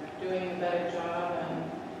are doing a better job,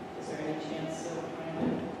 and is there any chance of trying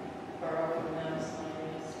to borrow from them some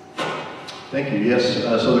ideas? Thank you. Yes.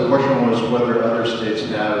 So the question was whether other states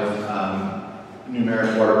have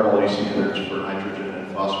numeric water quality standards for nitrogen and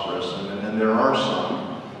phosphorus, and there are some.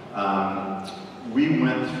 We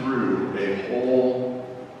went through a whole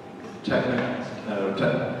technical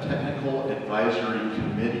advisory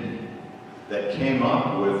committee that came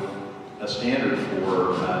up with a standard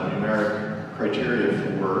for numeric criteria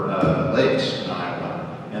for lakes in Iowa,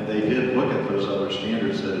 and they did look at those other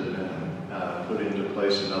standards that had been put into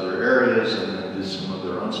place in other areas, and then did some of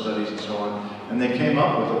their own studies and so on, and they came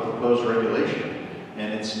up with a proposed regulation,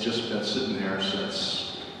 and it's just been sitting there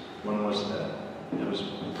since, when was that? It was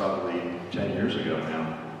probably 10 years ago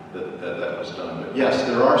now that was done. But yes,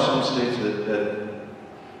 there are some states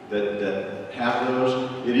that have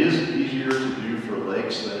those. It is easier to do for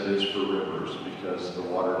lakes than it is for rivers because the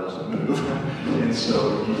water doesn't move, and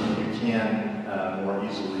so you can more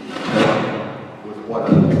easily tell with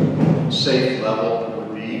what a safe level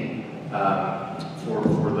would be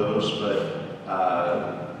for those.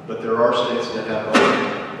 But there are states that have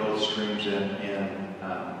both streams and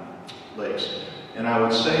lakes. And I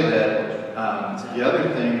would say that the other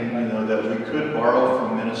thing, that we could borrow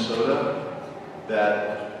from Minnesota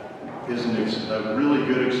that is a really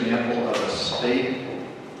good example of a state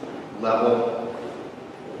level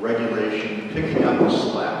regulation picking up the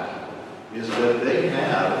slack is that they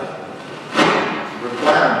have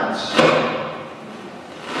requirements.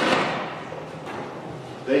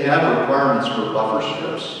 They have requirements for buffer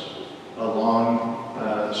strips along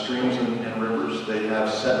streams and rivers. They have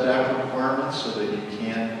setback requirements so that you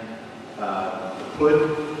can't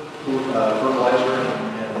put fertilizer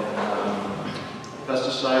and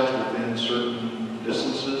pesticides within certain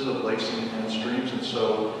distances of lakes and streams. And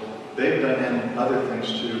so they've done, and other things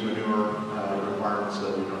too, manure requirements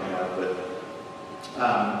that we don't have. But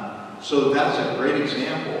so that's a great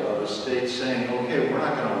example of a state saying, okay, we're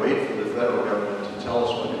not going to wait for the federal government to tell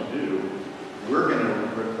us what to do. We're going to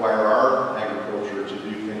require our agriculture to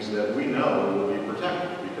do things that we know will be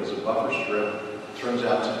protected, because a buffer strip turns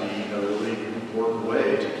out to be a really important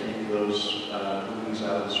way to keep those pollutants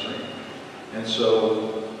out of the stream. And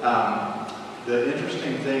so the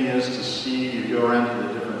interesting thing is to see, you go around to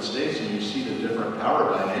the different states and you see the different power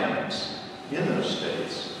dynamics in those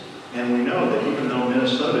states. And we know that even though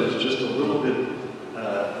Minnesota is just a little bit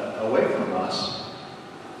away from us,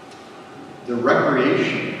 the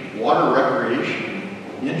recreation, water recreation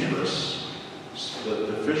interests,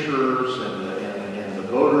 the fishers and the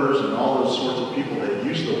boaters and all those sorts of people that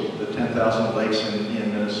use the 10,000 lakes in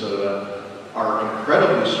Minnesota are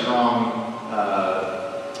incredibly strong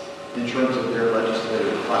in terms of their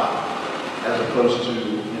legislative clout, as opposed to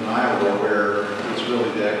in Iowa, where it's really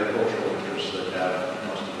the agricultural interests that have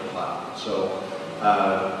most of the clout. So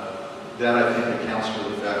that I think accounts for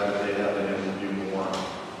the fact that they have been able to do more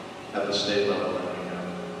at the state level than we have.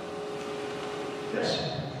 Yes.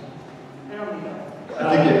 I don't know.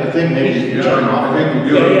 I think maybe you can turn off. I think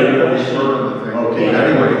you do it to refer the thing. Okay.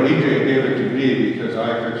 Anyway, EJ gave it to me because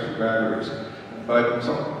I fixed the batteries. But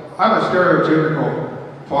so, I'm a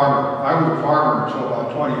stereotypical farmer. I was a farmer until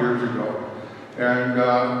about 20 years ago. And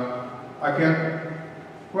I can't,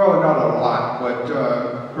 well, not a lot,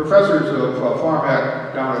 but professors of Farm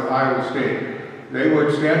Ec down at Iowa State, they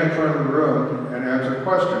would stand in front of the room and answer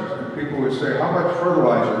questions. And people would say, how much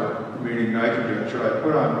fertilizer, meaning nitrogen, should I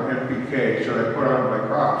put on NPK, should I put on my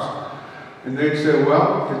crops? And they'd say,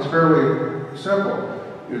 well, it's fairly simple.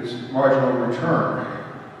 It's marginal return.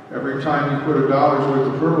 Every time you put $1 worth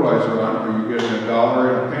of fertilizer on, you're getting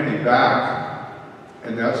 $1 and a penny back.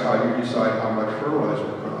 And that's how you decide how much fertilizer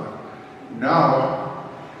to put on. Now,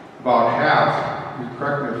 about half, you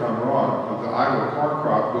correct me if I'm wrong, of the Iowa corn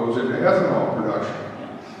crop goes into ethanol production.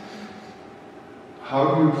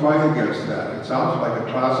 How do you fight against that? It sounds like a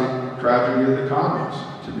classic tragedy of the commons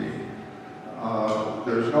to me.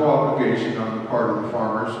 There's no obligation on the part of the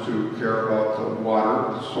farmers to care about the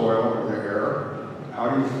water, the soil, or the air. How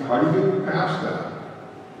do you get past that?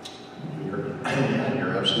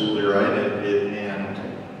 You're absolutely right. And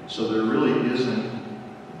so there really isn't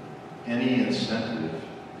any incentive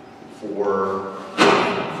for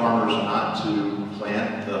farmers not to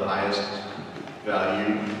plant the highest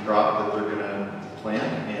value crop that they're going to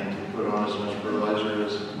plant and to put on as much fertilizer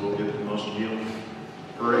as will get the most yield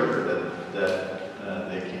per acre that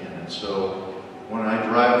they can. And so when I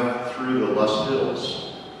drive through the Lust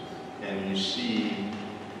Hills and you see,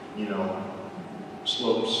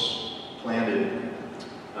 slopes planted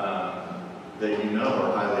that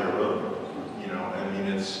are highly erodible, I mean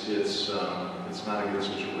it's not a good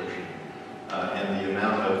situation. And the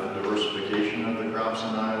amount of diversification of the crops in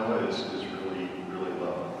Iowa is really, really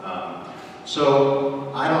low.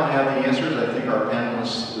 So I don't have the answers. I think our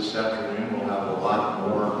panelists this afternoon will have a lot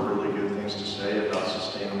more really good things to say about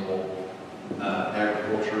sustainable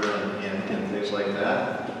agriculture and things like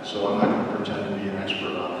that. So I'm not going to pretend to be an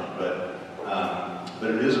expert on it, but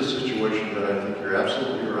it is a situation that I think you're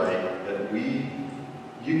absolutely right, that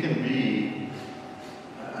you can be,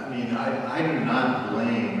 I do not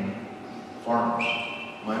blame farmers.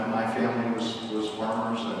 My family was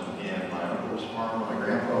farmers, and my uncle was a farmer, my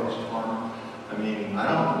grandpa was a farmer. I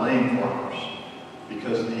don't blame farmers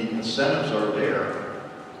because the incentives are there.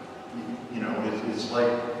 It's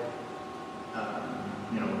like,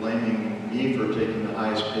 blaming me for taking the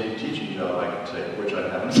highest paid teaching job I could take, which I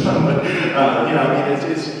haven't done. But,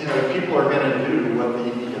 people are going to do what the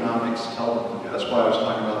economics tell them to do. That's why I was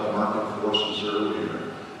talking about the market forces earlier.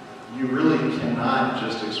 You really cannot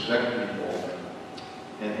just expect people,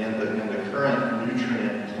 and the current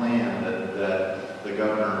nutrient plan that the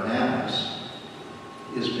governor has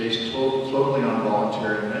is based totally on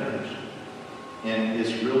voluntary measures. And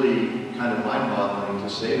it's really kind of mind-boggling to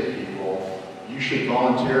say to people, you should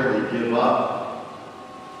voluntarily give up,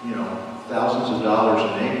 thousands of dollars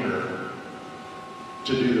an acre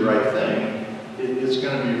to do the right thing. It's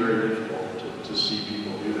going to be very difficult to see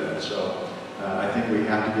people do that. So I think we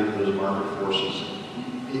have to get those market forces.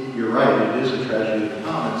 You're right, it is a tragedy of the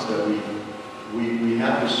commons that we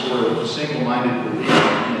have this sort of single-minded belief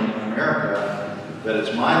in America that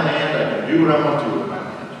it's my land, I can do what I want to with my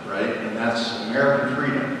land, right? And that's American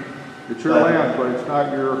freedom. It's your land, but it's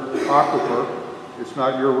not your aquifer, it's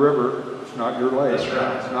not your river, it's not your lake. That's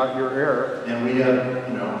right. It's not your air. And we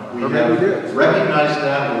have recognized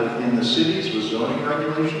that in the cities with zoning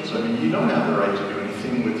regulations. You don't have the right to do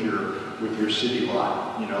anything with your city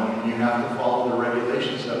lot. You have to follow the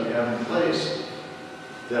regulations that we have in place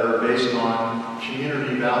that are based on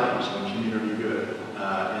community values and community good.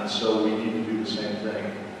 And so we need to do the same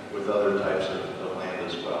thing with other types of land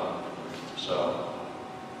as well. So,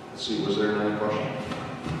 let's see, was there another question?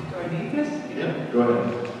 Do I need this? Yeah, go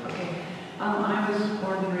ahead. Okay. I was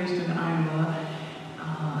born and raised in Iowa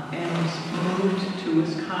and moved to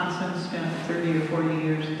Wisconsin, spent 30 or 40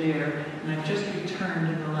 years there, and I've just returned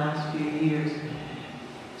in the last few years.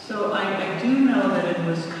 So I do know that in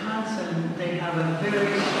Wisconsin they have a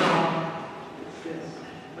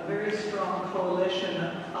very strong coalition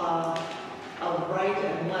of right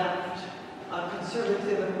and left,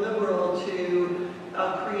 conservative and liberal, to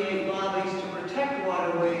create lobbies to protect protect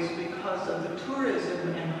waterways because of the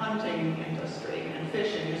tourism and hunting industry, and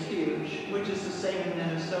fishing is huge, which is the same in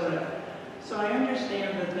Minnesota. So I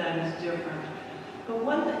understand that that is different.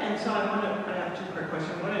 But and so I have a two-part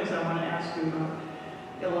question. One is I want to ask you about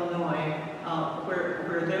Illinois,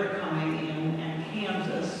 where they're coming in, and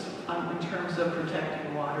Kansas, in terms of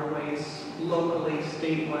protecting waterways locally,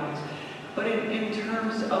 state-wise. But in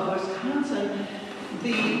terms of Wisconsin, the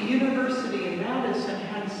University of Madison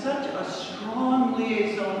had such a strong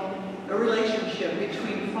a relationship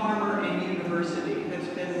between farmer and university that's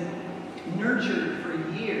been nurtured for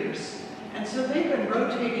years. And so they've been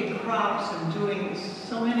rotating crops and doing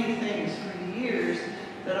so many things for years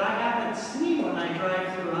that I haven't seen when I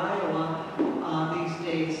drive through Iowa these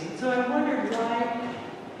days. And so I wondered why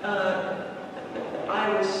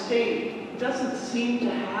Iowa State doesn't seem to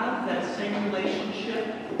have that same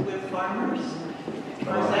relationship with farmers.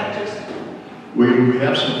 Or is that just... We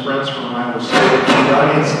have some friends from Iowa State in the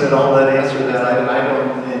audience that all that answer that. I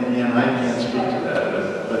don't, and I can't speak to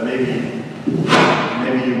that, but maybe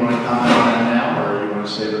you want to comment on that now, or you want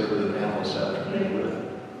to save it for the panel this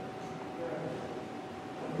afternoon.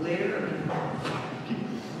 Later.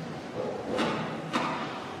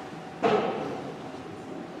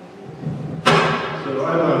 So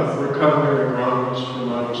I'm a recovering agronomist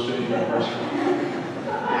from Iowa State University,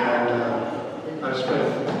 and I spent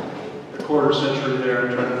a quarter century there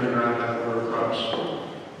trying to figure out how to grow crops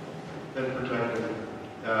and protect them.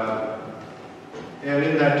 And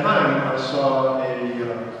in that time, I saw a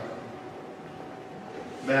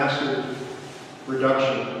massive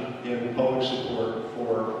reduction in public support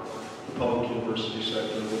for the public university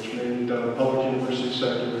sector, which made the public university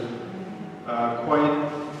sector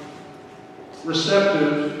quite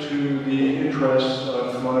receptive to the interests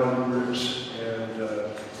of commodity groups. And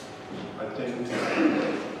I think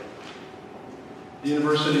the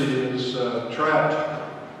university is trapped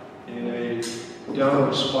in a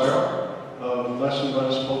downward spiral of less and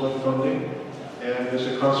less public funding, and as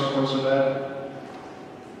a consequence of that,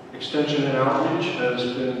 extension and outreach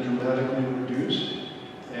has been dramatically reduced,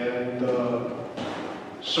 and the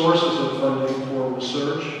sources of funding for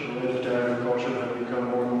research related to agriculture have become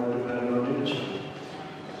more and more dependent on industry.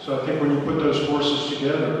 So I think when you put those forces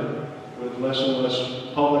together with less and less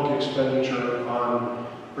public expenditure on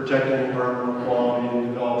protecting environmental quality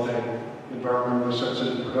and developing environmentally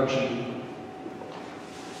sensitive production,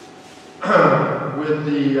 with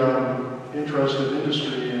the interest of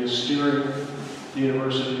industry in steering the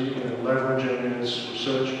university and leveraging its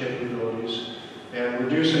research capabilities and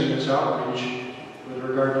reducing its outreach with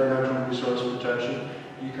regard to natural resource protection,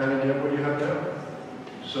 you kind of get what you have now.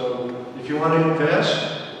 So if you want to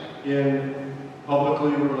invest in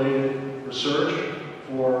publicly related research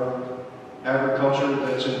for agriculture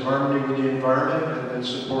that's in harmony with the environment and that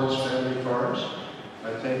supports family farms,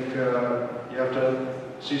 I think you have to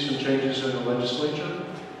see some changes in the legislature.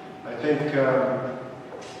 I think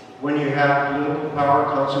when you have political power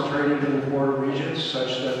concentrated in the border regions,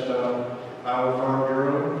 such that Iowa Farm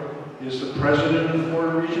Bureau is the president of the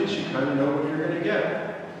border regions, you kind of know what you're going to get.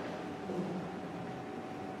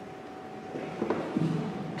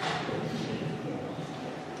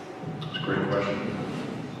 That's a great question.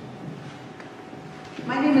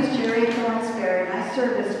 My name is Jerry Thornsberry, and I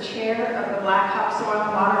serve as chair of the Blackhawk Soil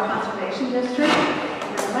and Water Conservation District.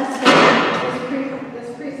 And I must say, this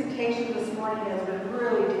presentation this morning has been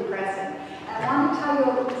really depressing. And I want to tell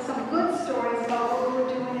you some good stories about what we're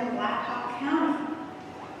doing in Blackhawk County.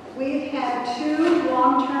 We've had 2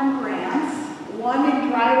 long-term grants, one in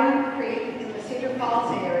Dry Run Creek in the Cedar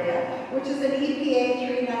Falls area, which is an EPA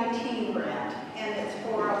 319 grant, and it's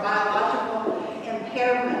for a biological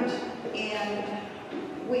impairment. And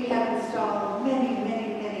we have installed many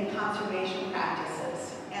conservation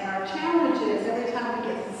practices. And our challenge is every time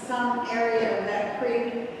we get some area of that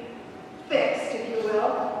creek fixed, if you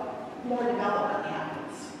will, more development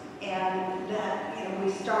happens. And that, we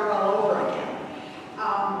start all over again.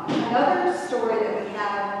 Another story that we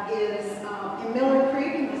have is in Miller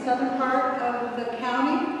Creek in the southern part of the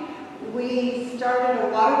county. We started a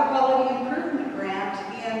water quality improvement grant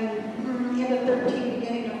in end of 13,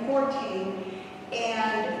 beginning of 14.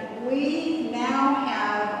 And we now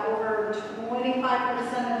have over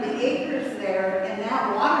 25% of the acres there in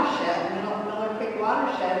that watershed, Miller Creek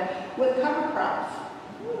watershed, with cover crops.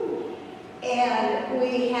 And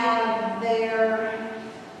we have there,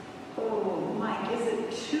 Mike, is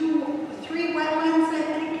it 3 wetlands, I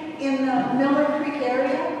think, in the Miller Creek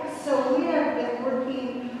area? So we have been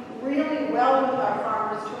working really well with our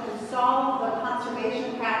farmers to install the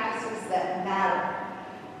conservation practices that matter.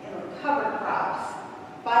 Cover crops,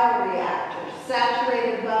 bioreactors,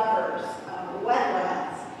 saturated buffers,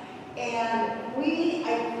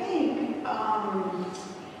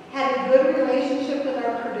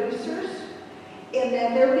 producers, in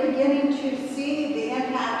that they're beginning to see the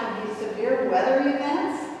impact of these severe weather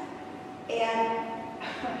events. And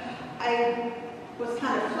I was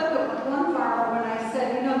kind of flippant with one farmer when I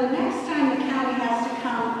said, you know, the next time the county has to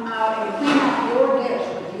come out and clean out your ditch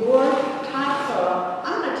with your topsoil,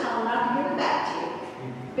 I'm going to tell them not to give it back to you,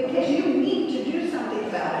 because you need to do something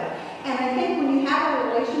about it. And I think when you have a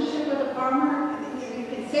relationship with a farmer, you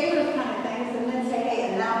can say those kind of things and then say, hey,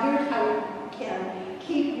 and now here's how you can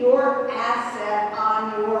keep your asset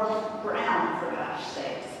on your ground, for gosh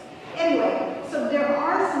sakes. Anyway, so there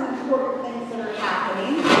are some important things that are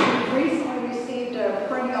happening. We recently received a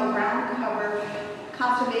perennial ground cover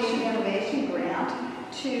conservation innovation grant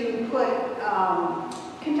to put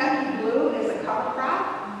Kentucky blue as a cover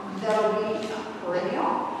crop that'll be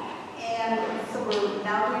perennial. And so we're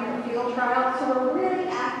now doing a field trial. So we're really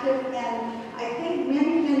active, and I think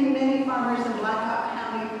many farmers in Blackhawk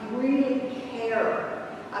County really care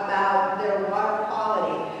about their water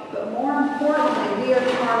quality. But more importantly, we are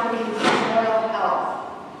targeting soil health.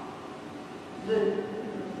 The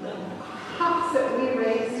crops that we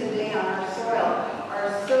raise today on our soil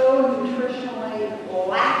are so nutritionally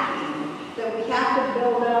lacking that we have to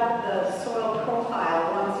build up the soil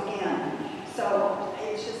profile once again. So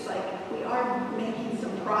it's just like we are making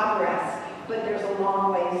some progress, but there's a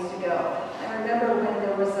long ways to go. I remember when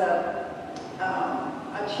there was a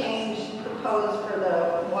change proposed for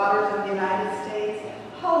the waters of the United States.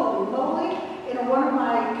 Holy moly! You know, one of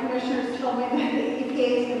my commissioners told me that the EPA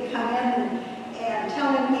is going to come in and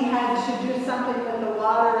tell him he had to do something with the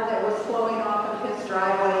water that was flowing off of his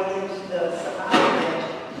driveway into the Savannah Ridge.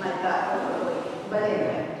 And I thought, oh, really? But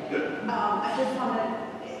anyway, I just want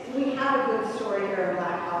to, we have a good story here in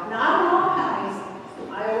Blackhawk. Not in all counties,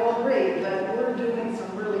 I will agree, but we're doing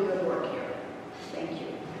some really good work here. Thank you.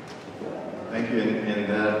 Thank you, and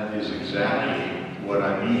that is exactly what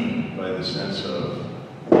I mean by the sense of,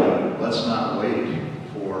 let's not wait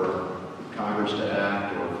for Congress to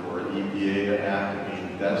act or for EPA to act. I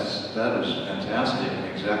mean, that is fantastic, and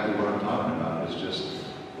exactly what I'm talking about is just,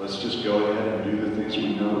 let's just go ahead and do the things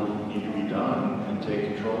we know need to be done and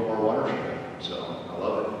take control of our watershed. So, I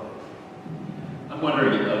love it. I'm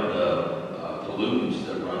wondering of the pollutants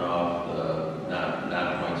that run off the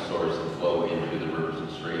non-point source that flow into the rivers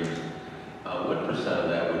and streams, what % of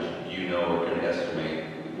that would you know or can estimate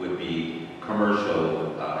would be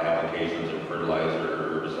commercial applications of fertilizer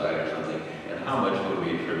or herbicide or something, and how much would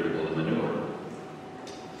be attributable to manure?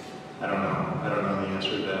 I don't know. I don't know the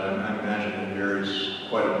answer to that. I imagine it varies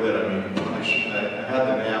quite a bit. I mean, I had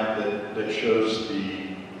the map that shows the,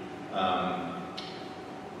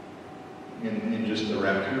 in just the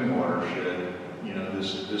raccoon watershed, you know,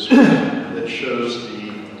 this that shows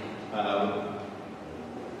the,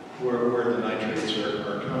 where the nitrates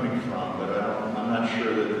are coming from, but I'm not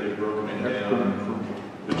sure that they've broken it down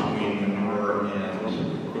between manure and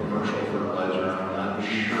commercial fertilizer. I'm not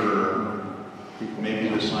sure. Maybe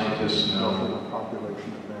the scientists know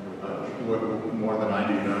more than I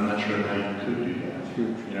do, but I'm not sure how you could do that.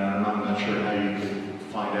 You know, I'm not sure how you could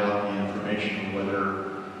find out the information,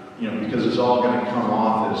 whether, you know, because it's all going to come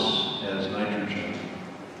off as nitrogen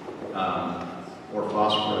or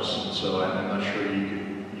phosphorus, and so I'm not sure you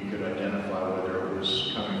could identify whether it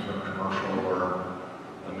was coming from commercial or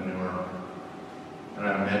a manure. And I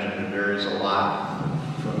imagine it varies a lot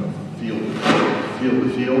from field to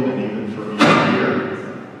field, and even from year to year.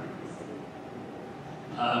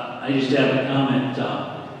 I just have a comment.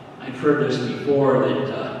 I've heard this before,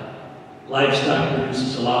 that livestock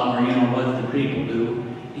produces a lot more animal what the people do.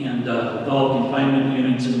 And with all confinement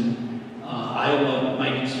units in Iowa,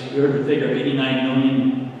 Mike heard the figure of 89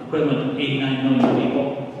 million, equivalent to 89 million people.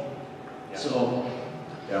 Yeah. So,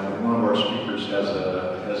 yeah, one of our speakers has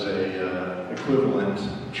a equivalent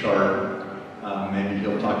chart. Maybe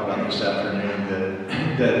he'll talk about this afternoon.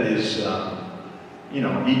 That is, you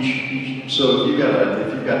know, each. So if you've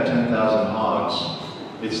got 10,000 hogs,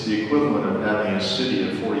 it's the equivalent of having a city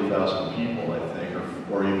of 40,000 people, I think,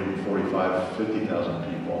 or even 45,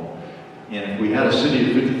 50,000 people. And if we had a city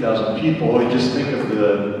of 50,000 people, we just think of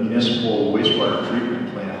the municipal wastewater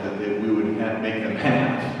treatment plant that we would make them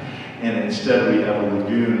have. And instead we have a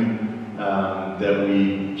lagoon that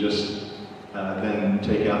we just then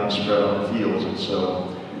take out and spread on the fields. And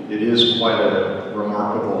so it is quite a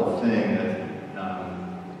remarkable thing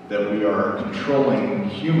that we are controlling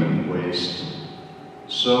human waste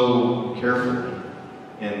so carefully,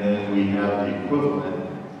 and then we have the equivalent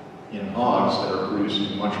in hogs that are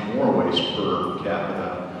producing much more waste per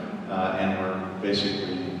capita, and we're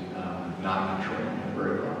basically not controlling it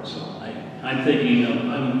very well. So I'm thinking of,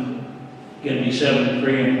 I'm gonna be 7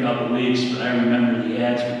 degree in a couple of weeks, but I remember the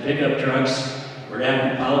ads for pickup trucks, for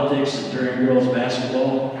active politics and during girls'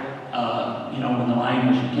 basketball. You know, when the line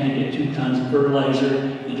was, you can't get 2 tons of fertilizer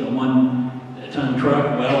into a 1-ton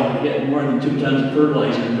truck. Well, we're getting more than 2 tons of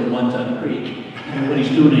fertilizer into a 1-ton creek. Nobody's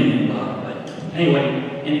doing anything about it. But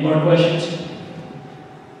anyway, any more questions?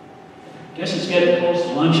 Guess it's getting close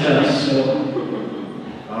to lunchtime, so.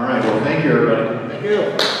 All right, well, thank you, everybody.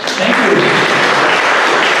 Thank you.